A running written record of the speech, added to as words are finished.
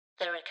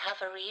The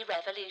Recovery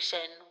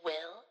Revolution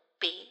will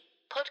be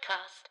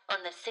podcast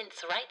on the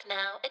Since Right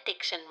Now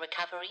Addiction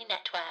Recovery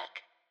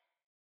Network.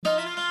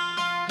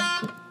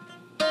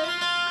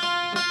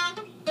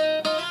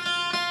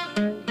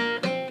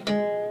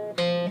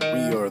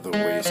 We are the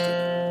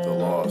wasted, the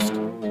lost,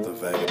 the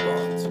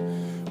vagabonds.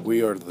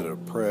 We are the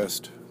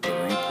depressed, the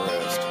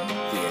repressed,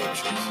 the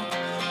anxious.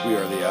 We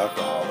are the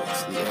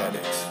alcoholics, the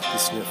addicts, the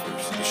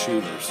sniffers, the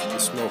shooters, the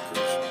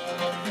smokers.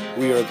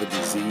 We are the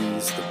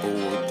diseased, the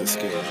bored, the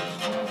scared.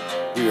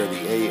 We are the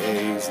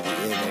AAs, the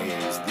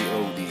NAs, the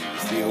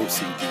ODs, the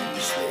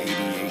OCDs, the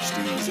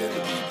ADHDs, and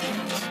the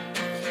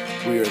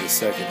BPs. We are the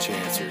second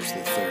chancers,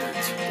 the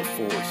thirds, the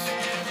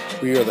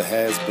fourths. We are the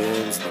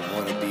has-beens, the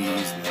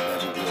wannabes, and the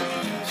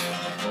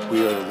never-will-bees. We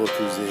are the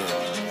lookers in,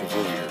 the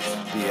voyeurs,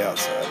 the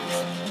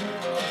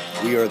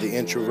outsiders. We are the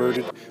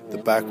introverted, the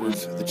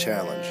backwards, the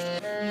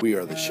challenged. We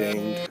are the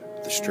shamed,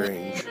 the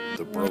strange,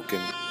 the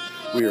broken.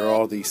 We are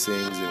all these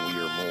things and we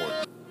are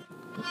more.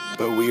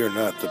 But we are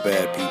not the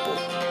bad people.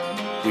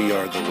 We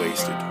are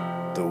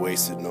the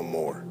wasted no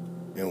more.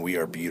 And we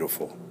are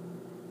beautiful.